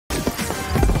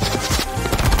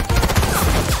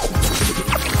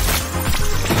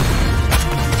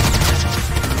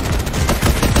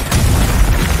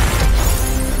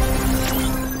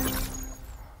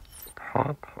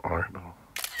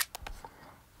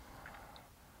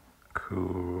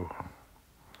Cool.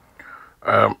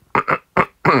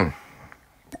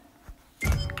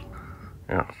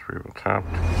 Yes, we will tap.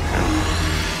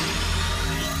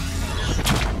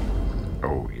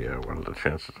 Oh yeah, what are the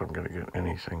chances I'm gonna get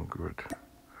anything good?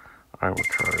 I will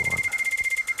try one.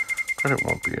 But it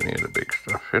won't be any of the big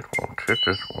stuff. It won't. It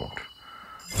just won't.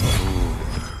 Ooh.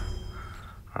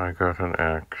 I got an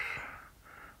axe.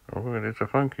 Oh, it is a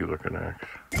funky looking axe.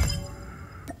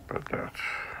 But that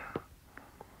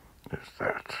is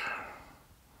that.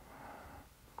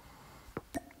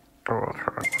 Oh, I'll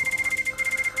try one.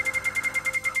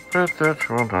 But that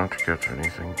will not get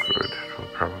anything good. It will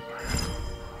probably...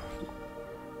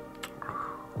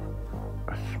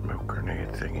 A smoke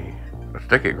grenade thingy. A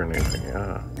sticky grenade thingy,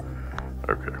 ah.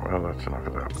 Okay, well, that's enough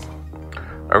of that.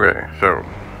 Okay, so...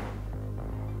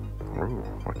 Ooh,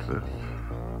 what's this?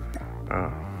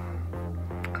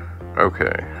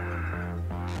 Okay.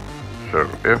 So,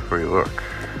 if we look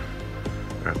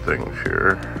at things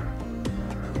here,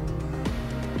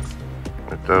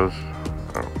 it does...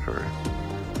 Oh, sorry.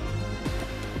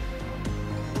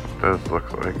 It does look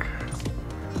like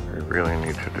we really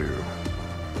need to do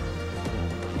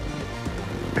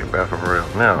a battle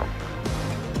royale. Now,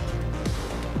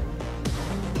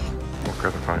 we've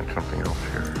got to find something else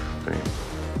here. See?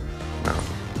 No.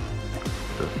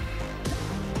 This.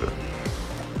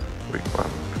 Weak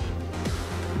one.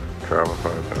 Travel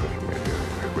 5,000 meters.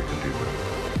 We can do this.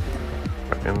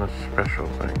 But in the special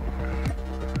thing,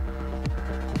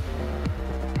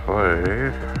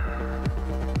 play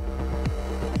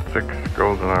 6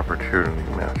 golden opportunity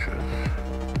matches.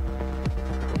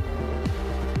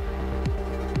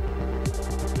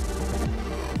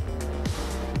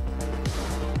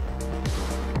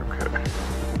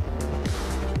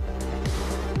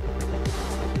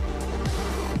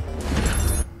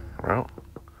 Well,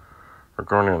 we're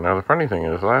going in. Now the funny thing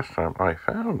is, last time I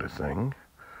found a thing,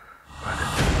 but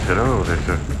it said, oh,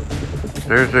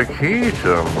 there's a key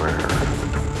somewhere.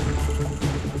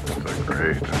 It's like,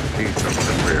 great, there's a key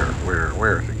somewhere.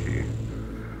 Where's the key?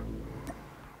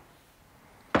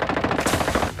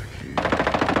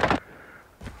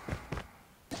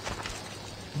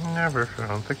 Never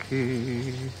found the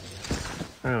key.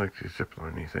 I like these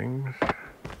zipline things.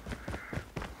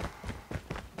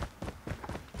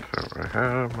 I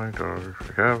have my dogs,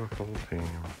 we have a full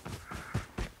team.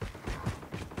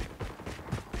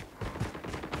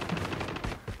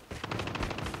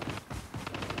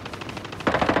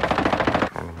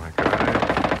 One of my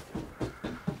guys.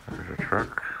 There's a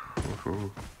truck.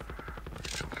 Woohoo.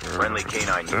 Friendly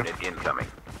canine unit incoming.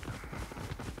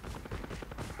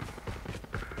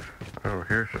 Oh,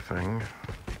 here's the thing.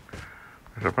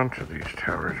 There's a bunch of these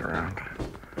towers around.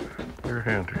 They're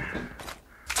handy.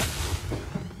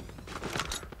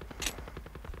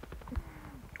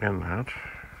 In that,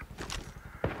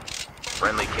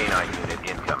 friendly canine unit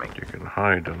incoming. You can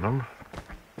hide in them.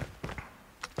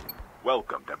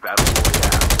 Welcome to Battle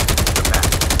Royale. The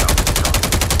match is about to start.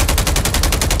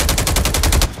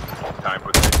 Time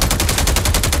for the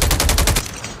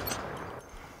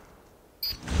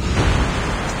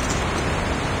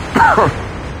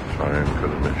time for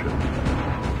the mission.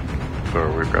 So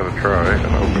we've got to try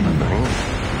and open the thing.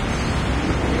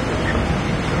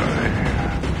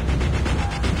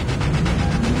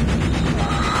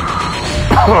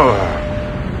 I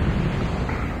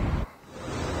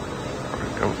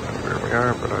don't know where we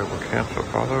are, but I will cancel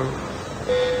follow.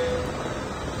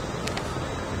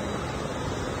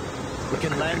 We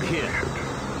can land here.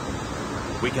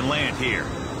 We can land here.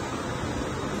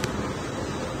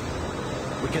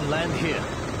 We can land here.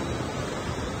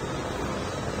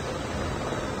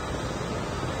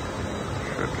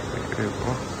 Should be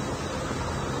able.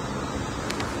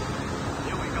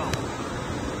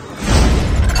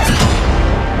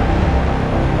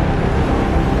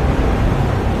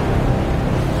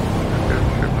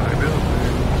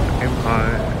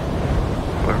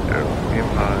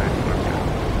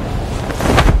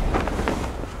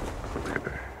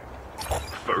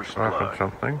 Off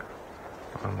something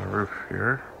on the roof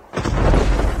here.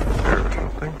 There's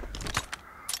something.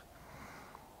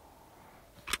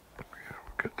 Yeah,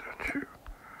 we'll get that too.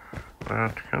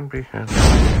 That can be handy.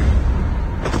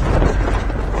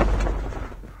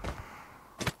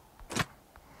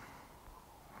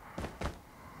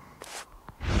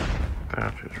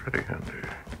 That is really handy.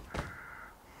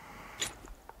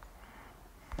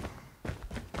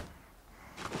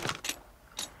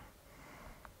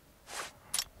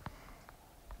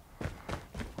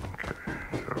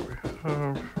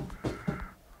 Have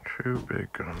 2 big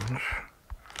guns.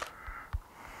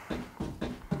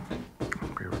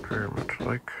 We would very much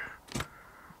like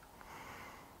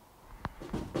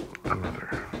a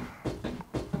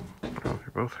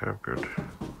both have good.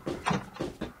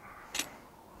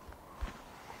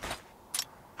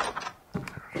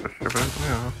 Just about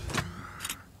now.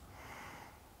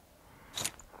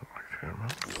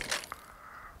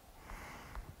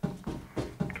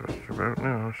 Just about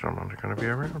now, someone's gonna be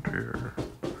around here.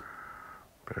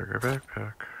 Better go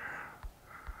backpack.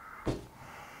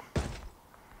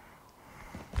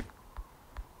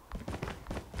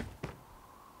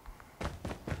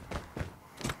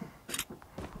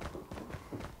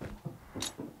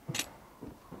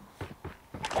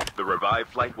 The revived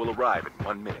flight will arrive in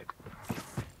 1 minute.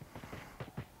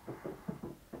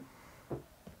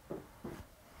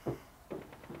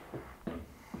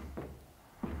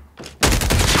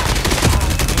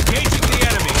 Engaging the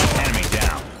enemy. Enemy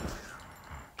down.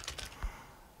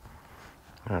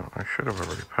 Now, I should have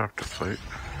already popped a plate,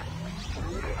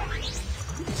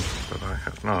 but I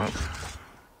have not.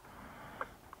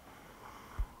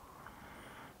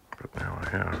 But now I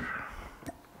have.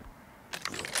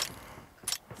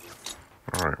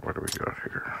 Alright, what do we got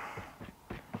here?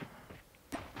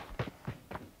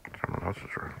 Someone else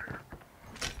is around here.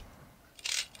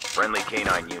 Friendly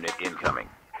canine unit incoming.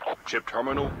 Chip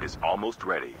terminal is almost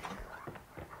ready.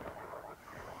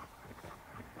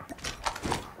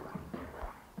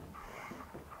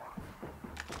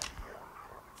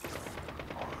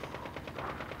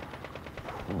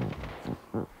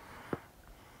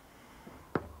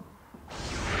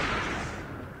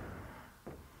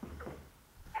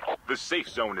 The safe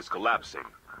zone is collapsing.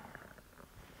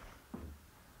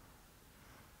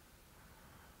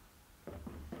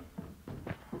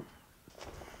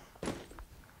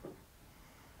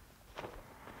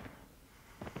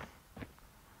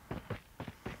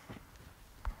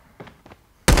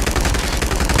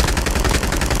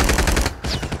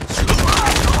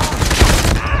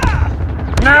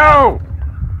 No!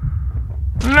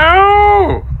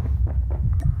 No!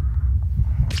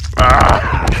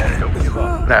 Ah! Don't give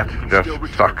up. That Still just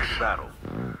return sucks. to battle.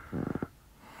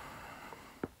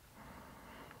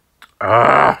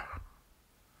 Ah!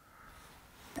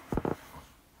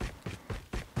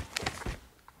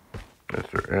 Is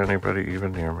there anybody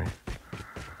even near me?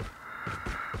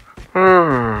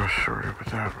 Oh, sorry, but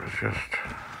that was just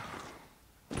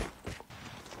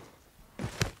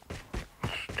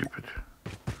stupid.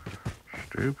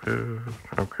 Stupid.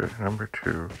 Okay, number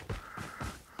 2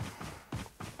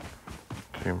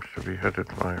 seems to be headed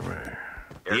my way.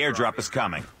 The airdrop is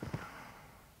coming.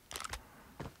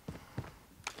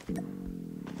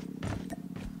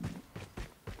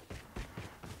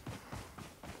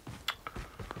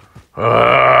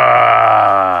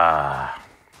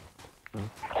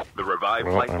 The revived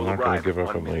Well, flight I'm will not going arrive to give in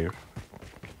up 1 and minute. leave.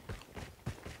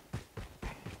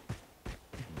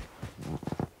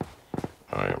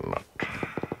 I am not.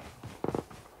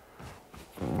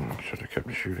 Should have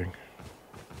kept shooting.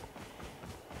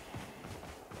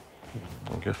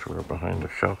 I guess we were behind a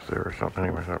shelf there or something.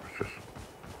 Anyway, that was just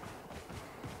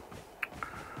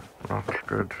not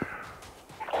good.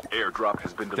 Airdrop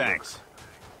has been delivered. Thanks.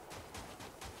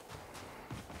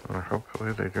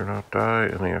 Hopefully they do not die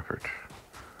in the effort.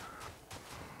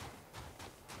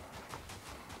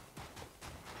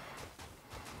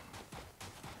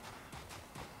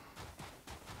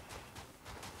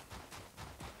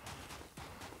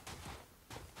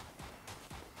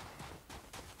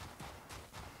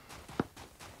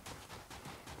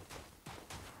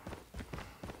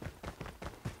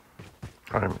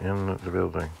 I'm in the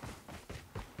building.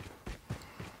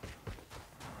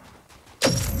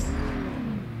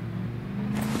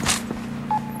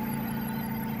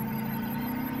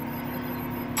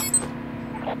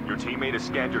 Your teammate has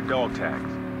scanned your dog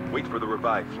tags. Wait for the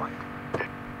revived flight.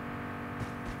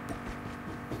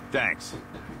 Thanks.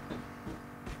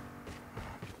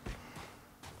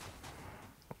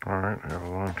 Alright, I have a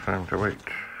long time to wait.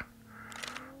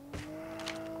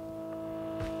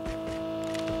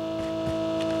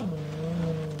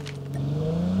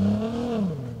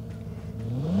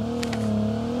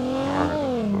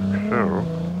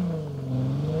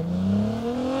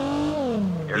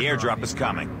 The airdrop is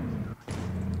coming.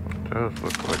 It does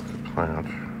look like the plant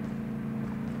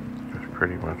is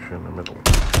pretty much in the middle.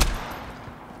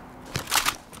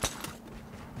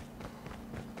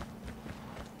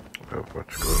 Oh,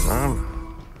 what's going on?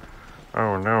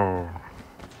 Oh no.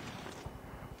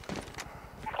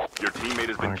 Your teammate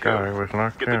has been My killed. guy was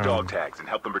knocked Get down. the dog tags and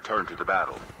help them return to the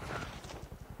battle.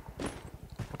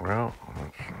 Well,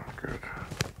 that's not good.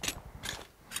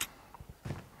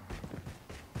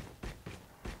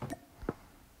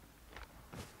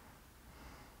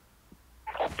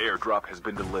 Airdrop has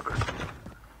been delivered.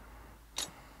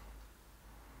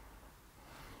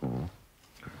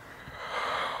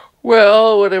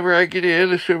 Well, whenever I get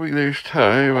in, assuming there's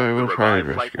time, I will try and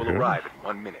The revived flight rescue will him. arrive in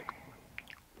 1 minute.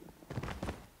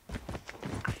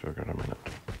 Still got a minute.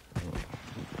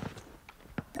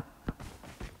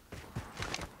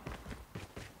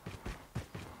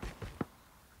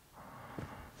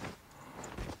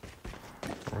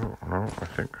 Oh, no, I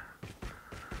think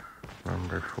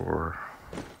number 4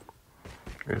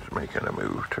 is making a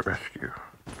move to rescue.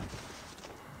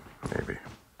 Maybe.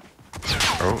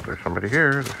 Oh, there's somebody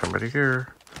here. There's somebody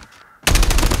here.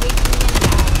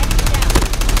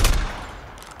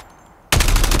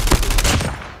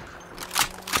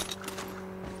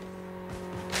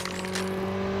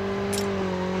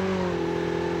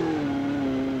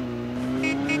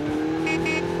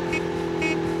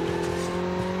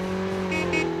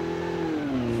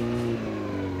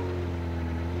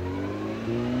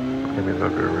 Maybe they'll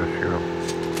go rescue him.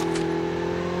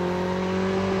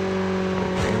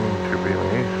 It's aiming to be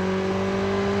me.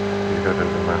 He's headed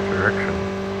in that direction.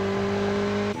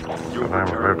 But I'm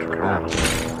about to come in.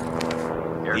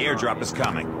 The airdrop is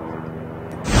coming.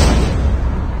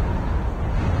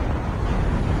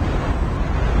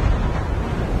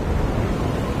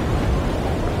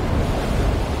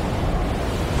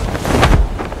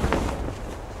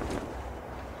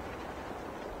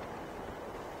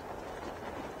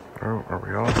 Oh, are we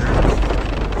all here?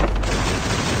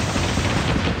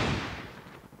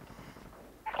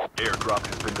 Airdrop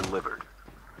has been delivered.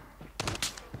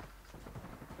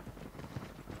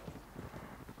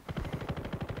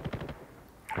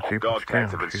 Dog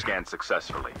tags have been scanned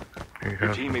successfully. Your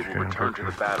teammate will return to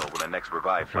the battle when the next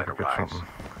revive flight arrives.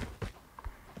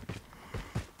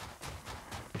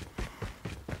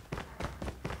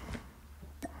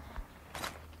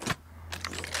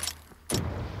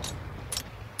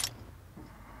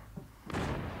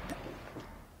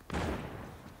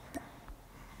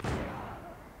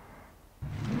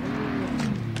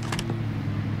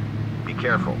 Be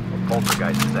careful,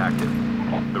 poltergeist is active.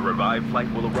 The revive flight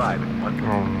will arrive in 1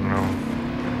 minute. Oh no.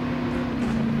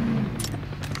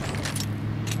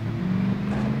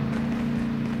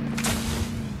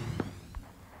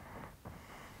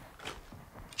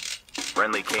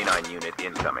 Friendly canine unit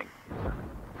incoming.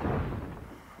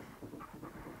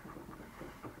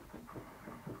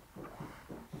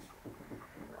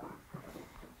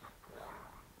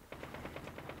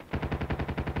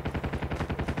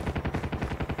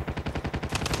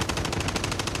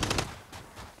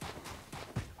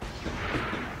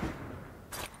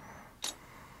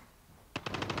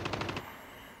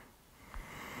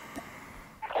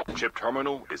 Chip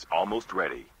terminal is almost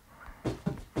ready.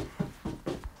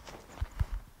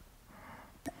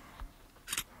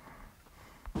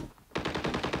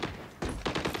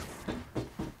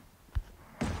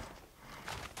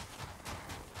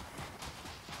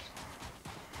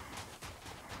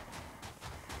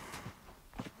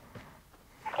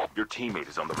 Your teammate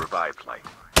is on the revive flight.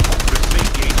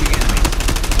 Engaging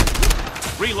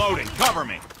enemies. Reloading. Cover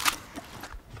me.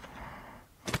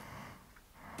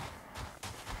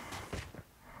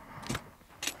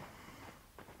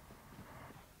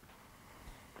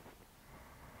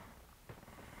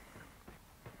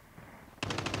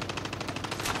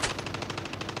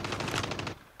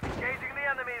 Engaging the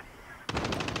enemies.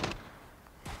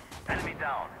 Enemy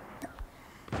down.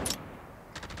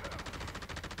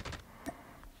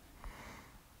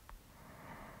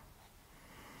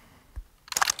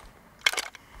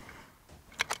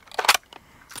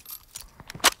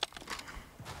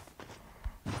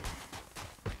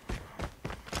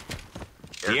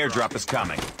 The airdrop is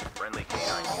coming. Friendly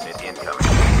canine unit incoming.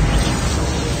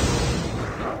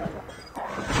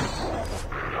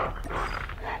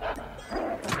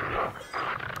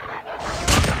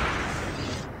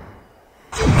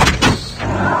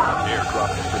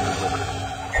 Airdrop has been delivered.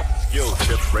 Skill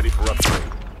chips ready for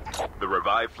upgrade. The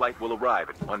revive flight will arrive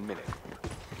in 1 minute.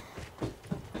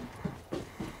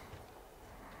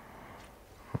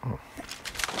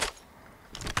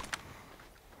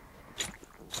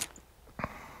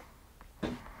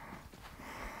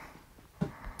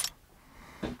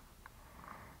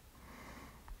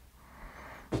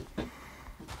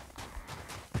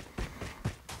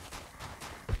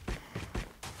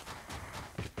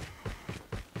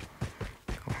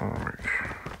 Alright.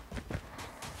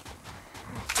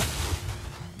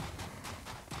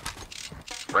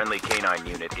 Friendly canine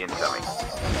unit incoming.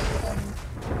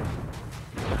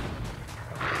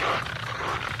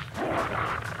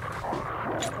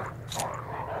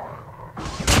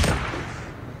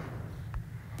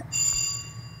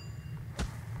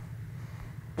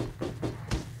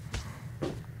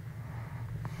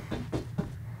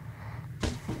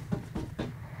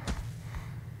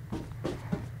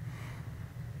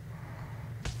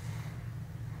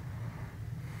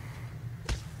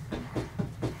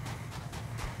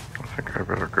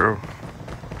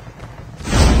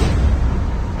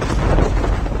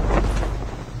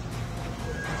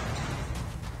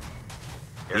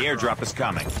 The airdrop is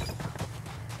coming.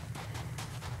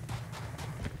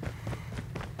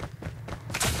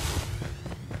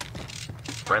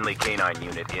 Friendly canine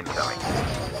unit incoming.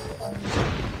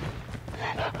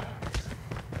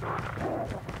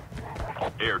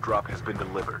 Airdrop has been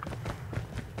delivered.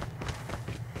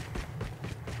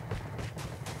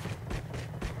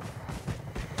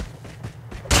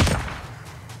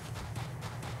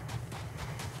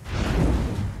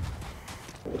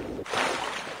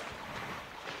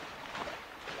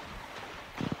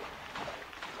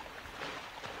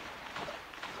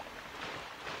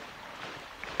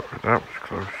 That was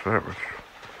close. That was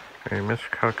a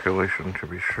miscalculation, to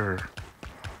be sure.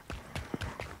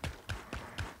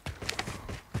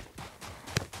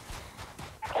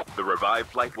 The revived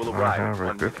flight will I arrive have in a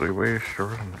 1 minute. goodly ways to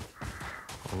run.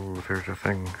 Oh, there's a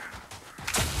thing.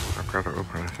 I've got to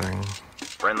open a thing.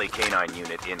 Friendly canine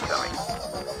unit incoming.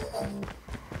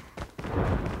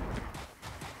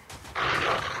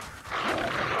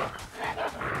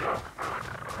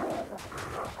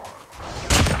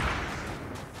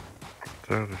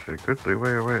 That is a goodly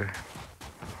way away.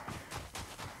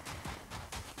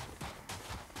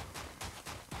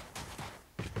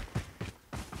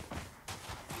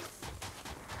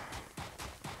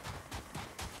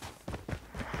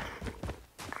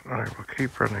 I will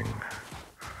keep running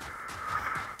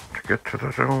to get to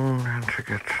the zone and to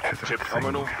get to the Chip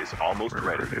terminal is almost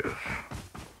ready. It is.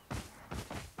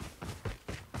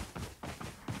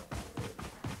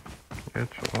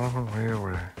 It's a long way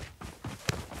away.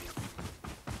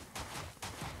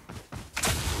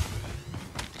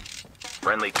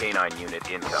 Friendly canine unit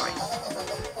incoming.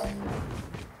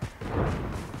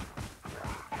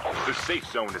 The safe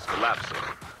zone is collapsing.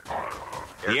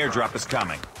 The airdrop is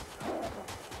coming.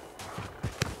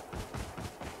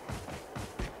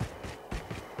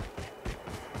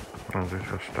 Oh, they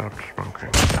just stopped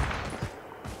smoking.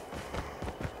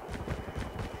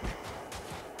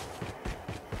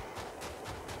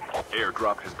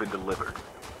 Airdrop has been delivered.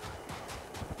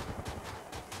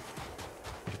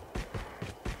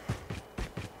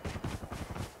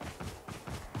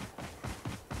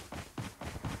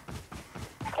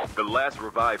 The last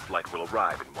revived flight will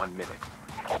arrive in 1 minute.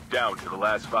 Down to the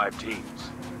last 5 teams.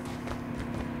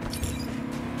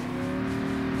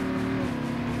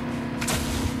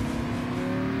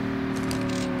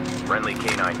 Friendly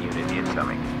canine unit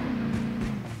incoming.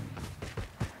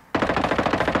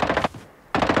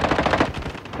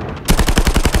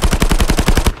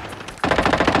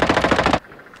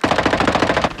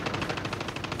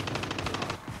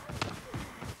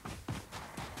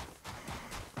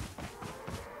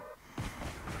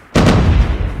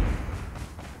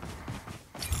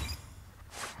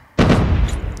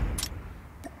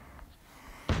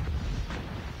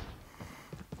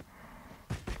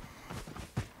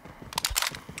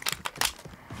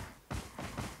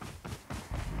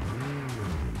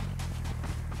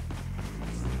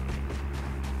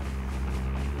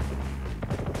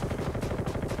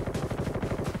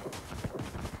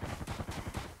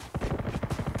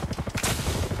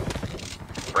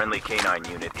 Friendly canine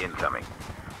unit incoming.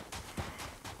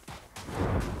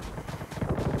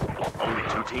 Only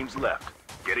 2 teams left.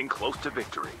 Getting close to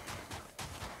victory.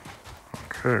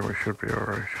 Okay, we should be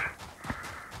alright.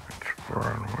 It's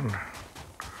 4-on-1.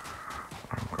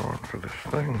 I'm going for this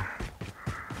thing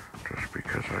just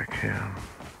because I can.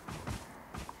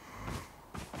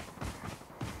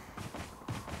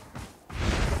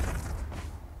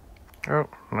 Oh,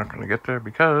 I'm not going to get there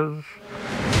because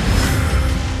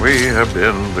we have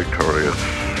been victorious.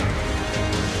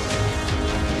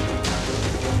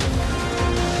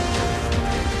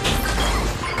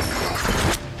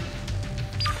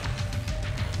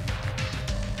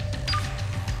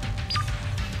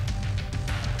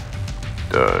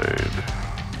 Died.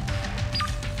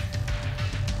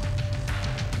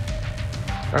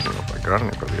 I don't know if I got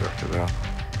anybody after that.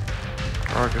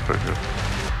 Oh, I guess I did.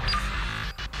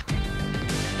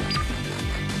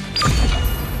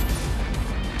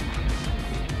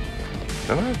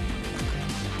 Did I?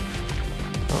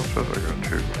 Oh, it says I got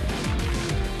 2.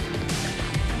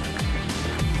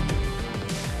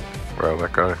 Well,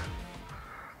 that guy,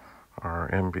 our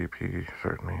MVP,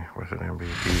 certainly was an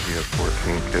MVP. He had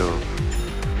 14 kills.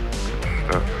 Good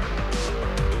stuff.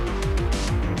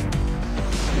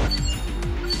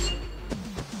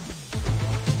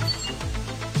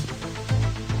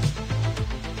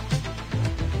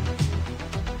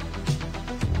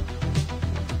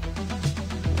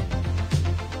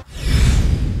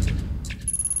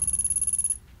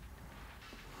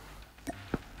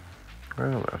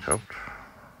 Well, that helped.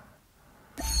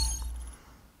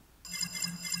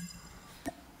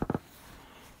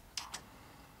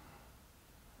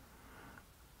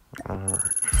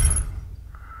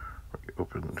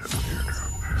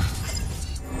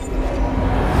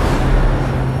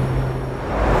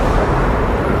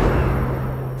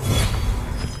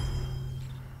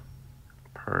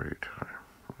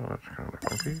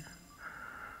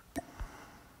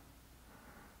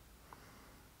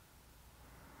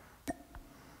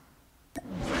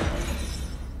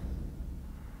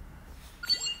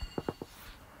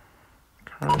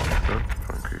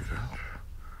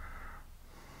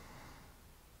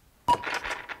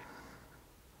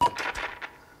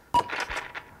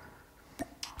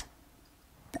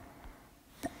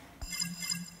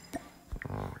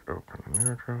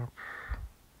 airdrop.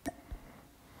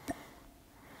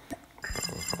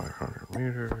 Travel 500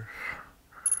 meters.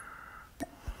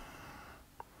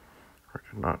 I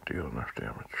did not deal enough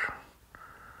damage.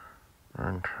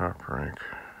 Earn top rank.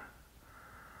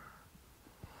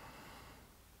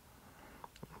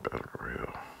 Battle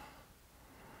Royale.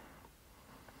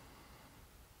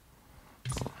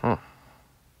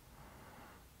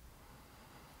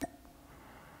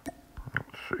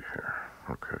 Let's see here.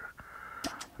 Okay.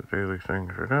 The daily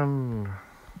things are done.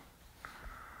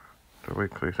 The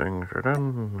weekly things are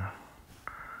done.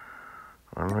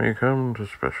 When we come to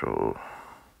special,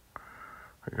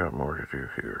 we got more to do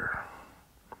here.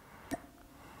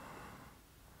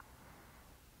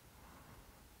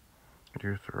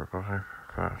 Use the revive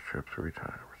class ship 3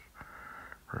 times.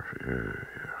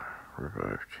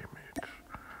 Revive teammates.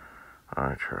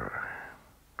 I try.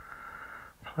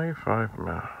 Play 5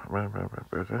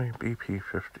 with any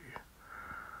BP-50.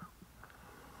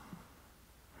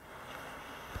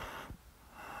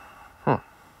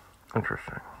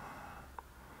 Interesting.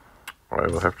 Well, I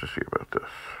will have to see about this.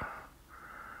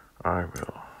 I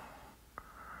will.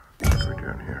 What are we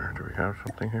doing here? Do we have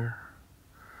something here?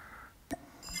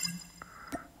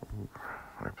 Ooh,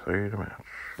 I played a match.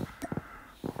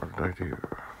 What did I do?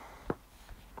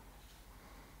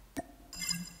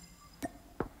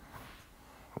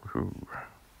 Woohoo.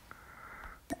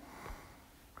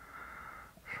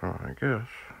 So I guess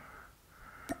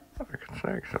I can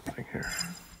snag something here.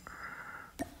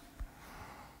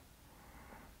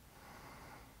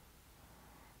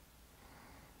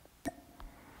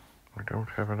 I don't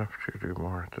have enough to do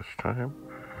more at this time.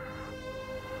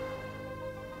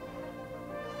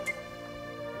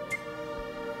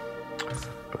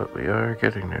 But we are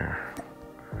getting there.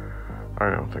 I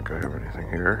don't think I have anything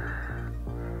here.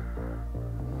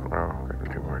 Oh, I'm going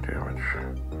to do more damage.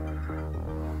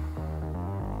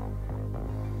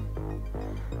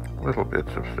 Little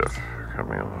bits of stuff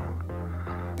coming along.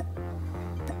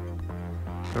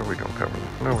 So we don't have,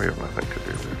 no, we have nothing to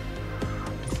do there.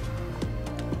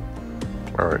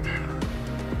 Alright.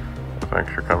 Well,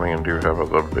 thanks for coming and do have a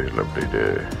lovely, lovely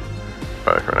day.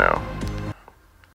 Bye for now.